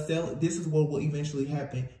 Because this is what will eventually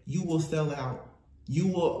happen. You will sell out. You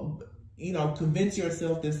will, convince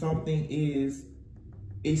yourself that something is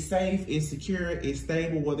safe, is secure, is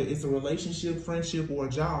stable, whether it's a relationship, friendship, or a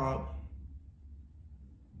job.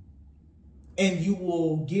 And you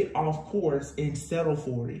will get off course and settle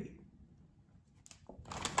for it.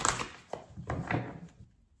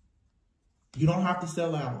 You don't have to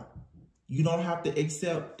sell out. You don't have to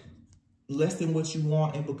accept less than what you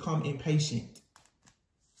want and become impatient.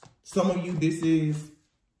 Some of you,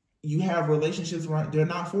 you have relationships, right? They're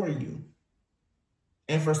not for you.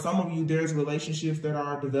 And for some of you, there's relationships that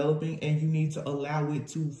are developing and you need to allow it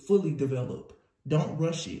to fully develop. Don't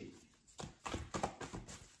rush it.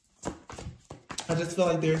 I just feel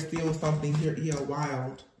like there's still something here. Yeah,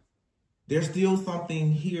 wild. There's still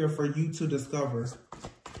something here for you to discover.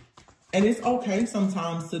 And it's okay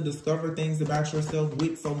sometimes to discover things about yourself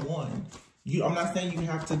with someone. I'm not saying you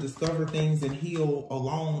have to discover things and heal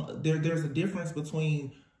alone. There's a difference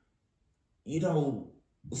between, you know,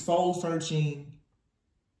 soul searching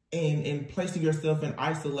and placing yourself in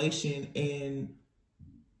isolation and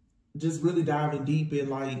just really diving deep in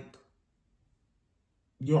like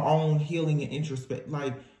your own healing and introspect,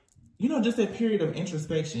 like, you know, just a period of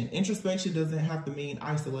introspection. Introspection doesn't have to mean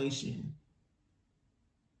isolation.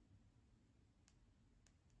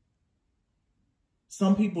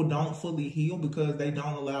 Some people don't fully heal because they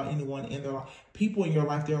don't allow anyone in their life. People in your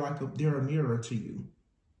life, they're a mirror to you.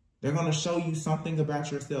 They're going to show you something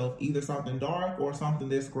about yourself, either something dark or something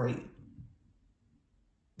that's great.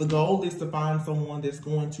 The goal is to find someone that's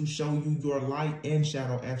going to show you your light and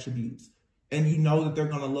shadow attributes. And you know that they're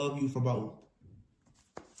going to love you for both.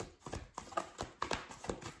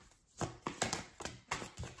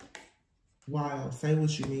 Wow, say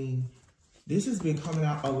what you mean. This has been coming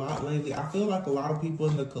out a lot lately. I feel like a lot of people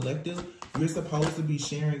in the collective, you're supposed to be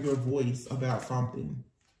sharing your voice about something.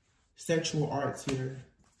 Sexual arts here.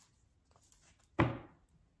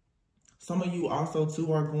 Some of you also,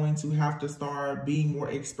 too, are going to have to start being more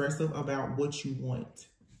expressive about what you want.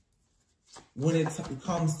 When it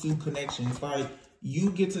comes to connections, like,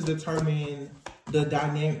 you get to determine the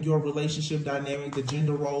dynamic, your relationship dynamic, the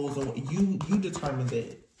gender roles, or you determine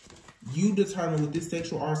that. You determine with this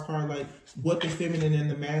sexual arts card, like, what the feminine and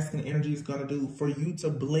the masculine energy is going to do for you to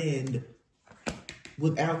blend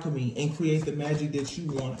with alchemy and create the magic that you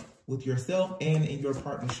want with yourself and in your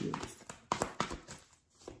partnerships.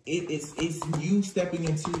 It's you stepping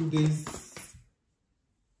into this.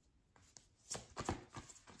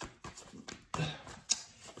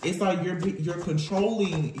 It's like you're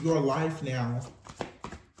controlling your life now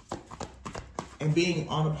and being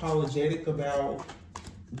unapologetic about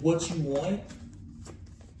what you want,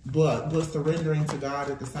 but surrendering to God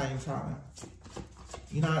at the same time.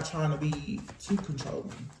 You're not trying to be too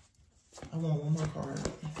controlling. I want one more card.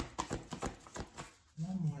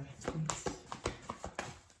 One more, please.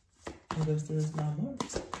 Unless there's no more.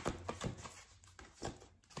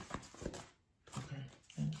 Okay,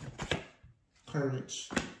 thank you. Courage.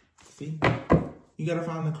 See? You gotta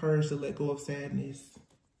find the courage to let go of sadness.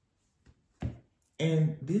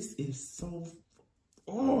 And this is so...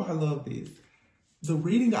 Oh, I love this. The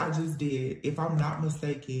reading I just did, if I'm not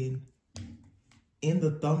mistaken, in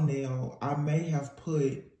the thumbnail, I may have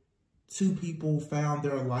put 2 people found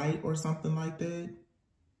their light or something like that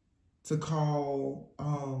to call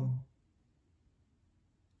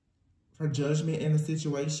for judgment in a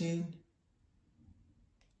situation.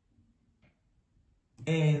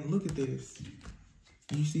 And look at this.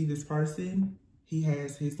 You see this person? He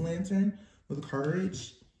has his lantern with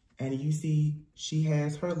courage. And you see she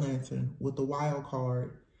has her lantern with the wild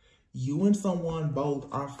card. You and someone both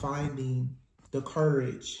are finding the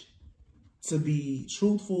courage to be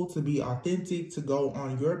truthful, to be authentic, to go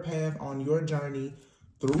on your path, on your journey,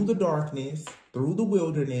 through the darkness, through the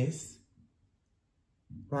wilderness,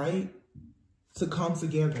 right? To come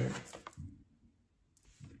together.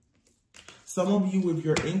 Some of you, if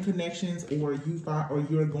you're in connections or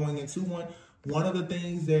you're going into one of the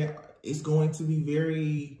things that is going to be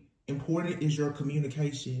very important is your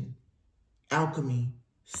communication. Alchemy.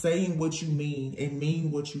 Saying what you mean and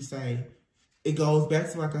mean what you say. It goes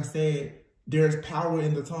back to, like I said, there's power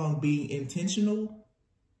in the tongue. Being intentional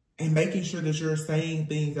and making sure that you're saying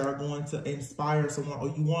things that are going to inspire someone, or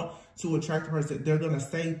you want to attract a person. They're going to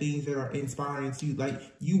say things that are inspiring to you. Like,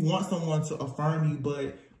 you want someone to affirm you,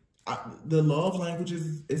 but the love language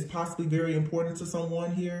is possibly very important to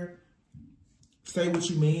someone here. Say what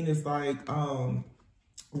you mean is like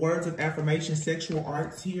words of affirmation, sexual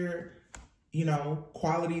arts here, you know,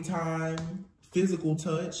 quality time, physical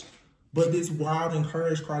touch. But this wild and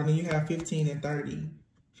courage card, and then you have 15 and 30.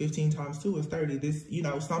 15 times 2 is 30. This, you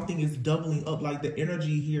know, something is doubling up. Like, the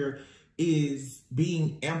energy here is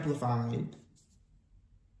being amplified.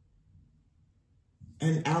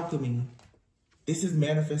 And alchemy. This is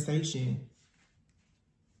manifestation.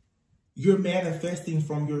 You're manifesting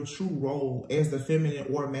from your true role as the feminine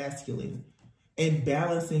or masculine and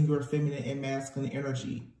balancing your feminine and masculine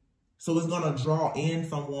energy. So it's going to draw in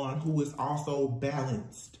someone who is also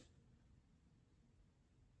balanced.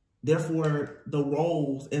 Therefore, the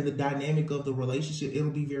roles and the dynamic of the relationship,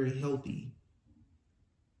 it'll be very healthy.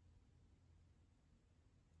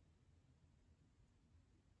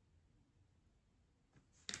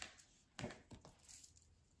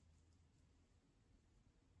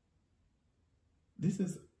 This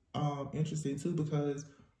is interesting too, because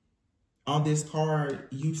on this card,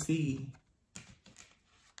 you see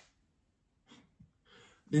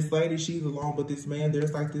this lady, she's alone, but this man,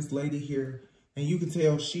 there's like this lady here, and you can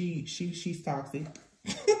tell she's toxic.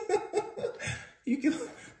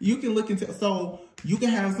 you can look into, so you can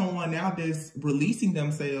have someone now that's releasing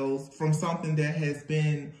themselves from something that has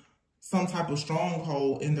been some type of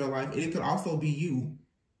stronghold in their life. It could also be you.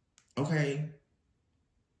 Okay.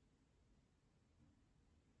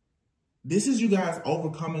 This is you guys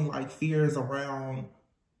overcoming like fears around,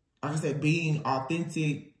 like I said, being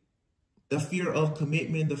authentic, the fear of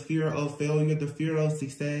commitment, the fear of failure, the fear of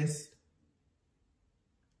success.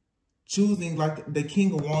 Choosing like the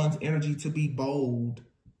King of Wands energy to be bold.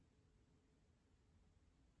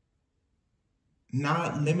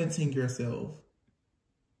 Not limiting yourself.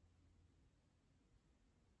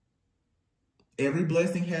 Every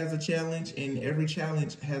blessing has a challenge, and every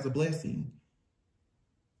challenge has a blessing.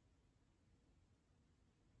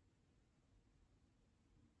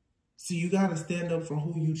 So you got to stand up for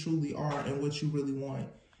who you truly are and what you really want.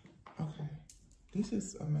 Okay. This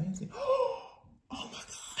is amazing. Oh my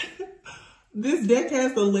God. This deck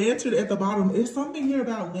has the lantern at the bottom. There's something here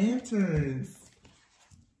about lanterns.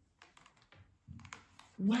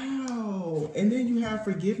 Wow. And then you have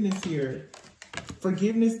forgiveness here.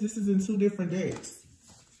 Forgiveness, this is in 2 different decks.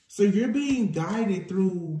 So you're being guided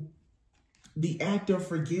through the act of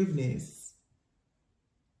forgiveness.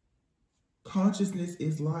 Consciousness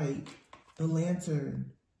is like the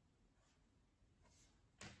lantern.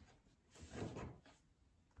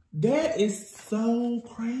 That is so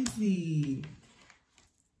crazy.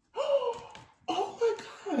 Oh my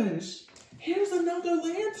gosh. Here's another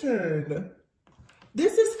lantern.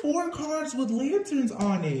 This is 4 cards with lanterns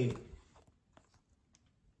on it.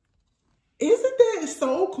 Isn't that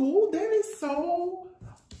so cool? That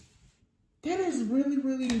is really,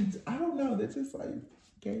 really, I don't know. That just like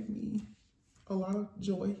gave me a lot of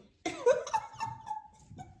joy.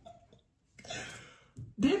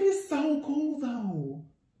 That is so cool though.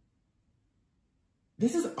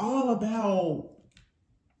 This is all about,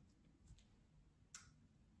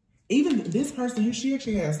 even this person here, she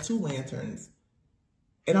actually has 2 lanterns.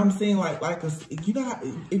 And I'm saying like a, you know,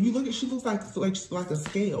 if you look at, she looks like a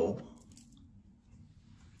scale.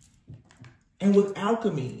 And with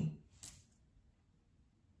alchemy,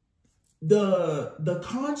 the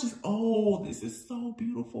conscious, oh, this is so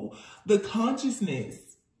beautiful. The consciousness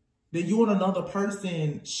that you and another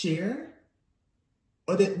person share,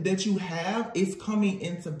 or that you have, is coming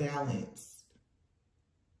into balance.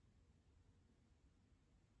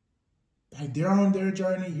 Like they're on their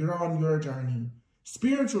journey, you're on your journey.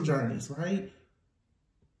 Spiritual journeys, right?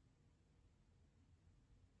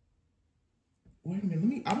 Wait a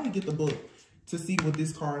minute, I'm gonna get the book to see what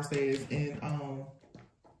this card says, and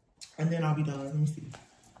then I'll be done. Let me see.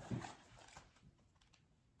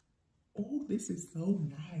 Oh, this is so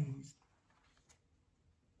nice.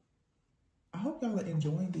 I hope y'all are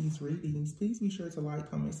enjoying these readings. Please be sure to like,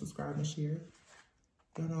 comment, subscribe, and share.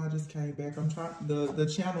 Y'all know I just came back. I'm trying, the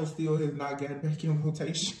channel still has not gotten back in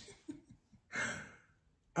rotation.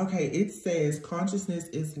 Okay, it says consciousness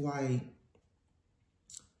is like,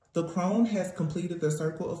 the crone has completed the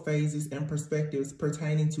circle of phases and perspectives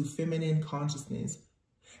pertaining to feminine consciousness.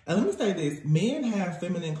 And let me say this, men have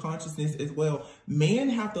feminine consciousness as well. Men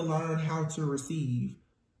have to learn how to receive.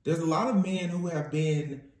 There's a lot of men who have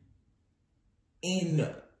been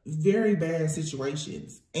in very bad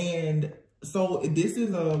situations. And so this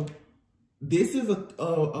is a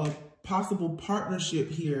possible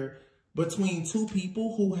partnership here between 2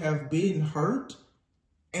 people who have been hurt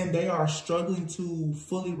and they are struggling to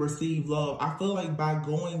fully receive love. I feel like by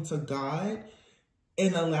going to God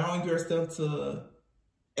and allowing yourself to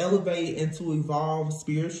elevate and to evolve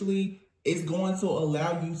spiritually, it's going to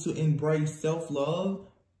allow you to embrace self-love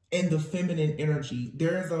and the feminine energy.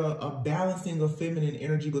 There's a balancing of feminine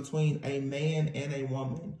energy between a man and a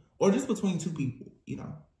woman, or just between 2 people, you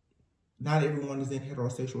know. Not everyone is in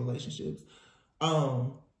heterosexual relationships.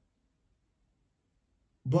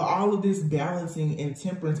 But all of this balancing and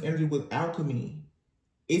temperance energy with alchemy,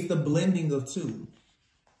 it's the blending of 2.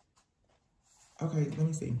 Okay, let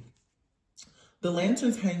me see. The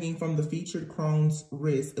lanterns hanging from the featured crone's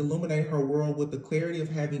wrist illuminate her world with the clarity of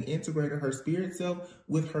having integrated her spirit self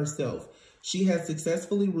with herself. She has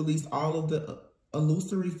successfully released all of the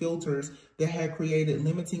illusory filters that had created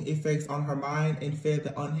limiting effects on her mind and fed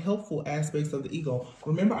the unhelpful aspects of the ego.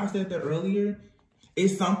 Remember I said that earlier?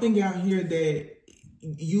 It's something out here that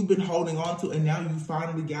you've been holding on to, and now you've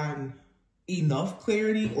finally gotten enough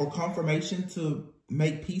clarity or confirmation to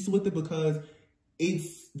make peace with it, because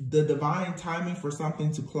it's the divine timing for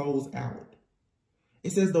something to close out.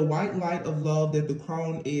 It says the white light of love that the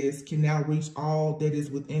crone is can now reach all that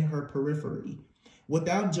is within her periphery.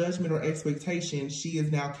 Without judgment or expectation, she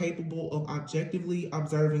is now capable of objectively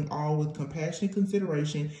observing all with compassion,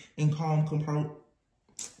 consideration, and calm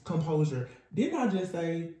composure. Didn't I just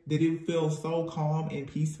say that it feels so calm and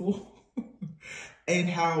peaceful? And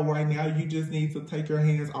how right now you just need to take your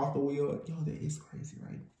hands off the wheel. Yo, that is crazy,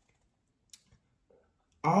 right?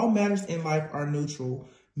 All matters in life are neutral.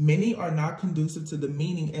 Many are not conducive to the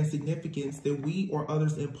meaning and significance that we or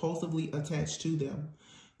others impulsively attach to them.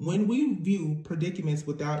 When we view predicaments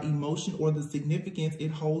without emotion or the significance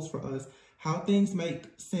it holds for us, how things make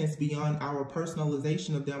sense beyond our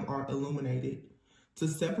personalization of them are illuminated. To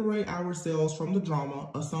separate ourselves from the drama,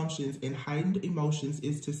 assumptions, and heightened emotions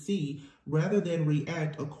is to see rather than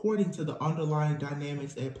react according to the underlying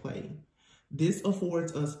dynamics at play. This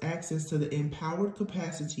affords us access to the empowered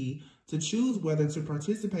capacity to choose whether to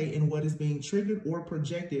participate in what is being triggered or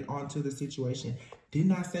projected onto the situation.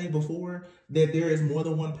 Didn't I say before that there is more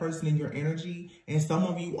than one person in your energy? And some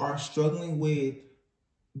of you are struggling with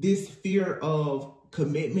this fear of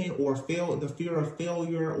commitment or the fear of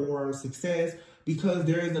failure or success, because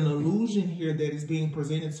there is an illusion here that is being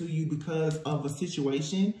presented to you because of a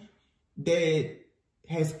situation that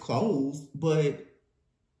has closed, but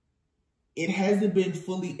it hasn't been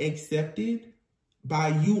fully accepted by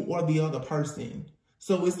you or the other person.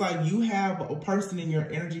 So it's like you have a person in your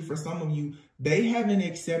energy. For some of you, they haven't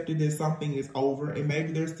accepted that something is over, and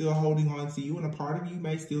maybe they're still holding on to you, and a part of you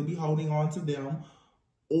may still be holding on to them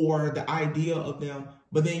or the idea of them.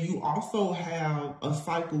 But then you also have a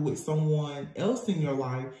cycle with someone else in your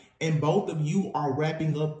life, and both of you are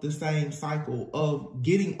wrapping up the same cycle of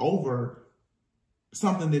getting over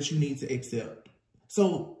something that you need to accept.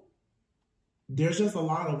 So there's just a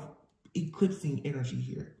lot of eclipsing energy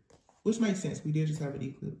here, which makes sense. We did just have an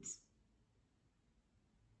eclipse.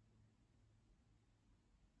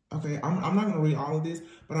 Okay, I'm not going to read all of this,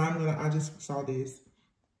 but I just saw this.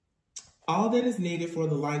 All that is needed for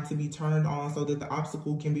the light to be turned on so that the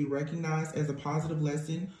obstacle can be recognized as a positive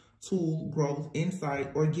lesson, tool, growth,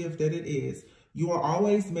 insight, or gift that it is. You are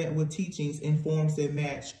always met with teachings in forms that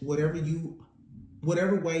match whatever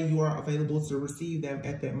way you are available to receive them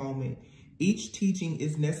at that moment. Each teaching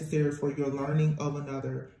is necessary for your learning of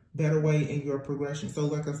another better way in your progression. So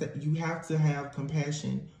like I said, you have to have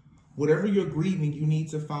compassion. Whatever you're grieving, you need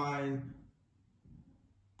to find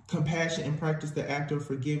compassion and practice the act of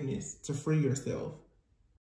forgiveness to free yourself.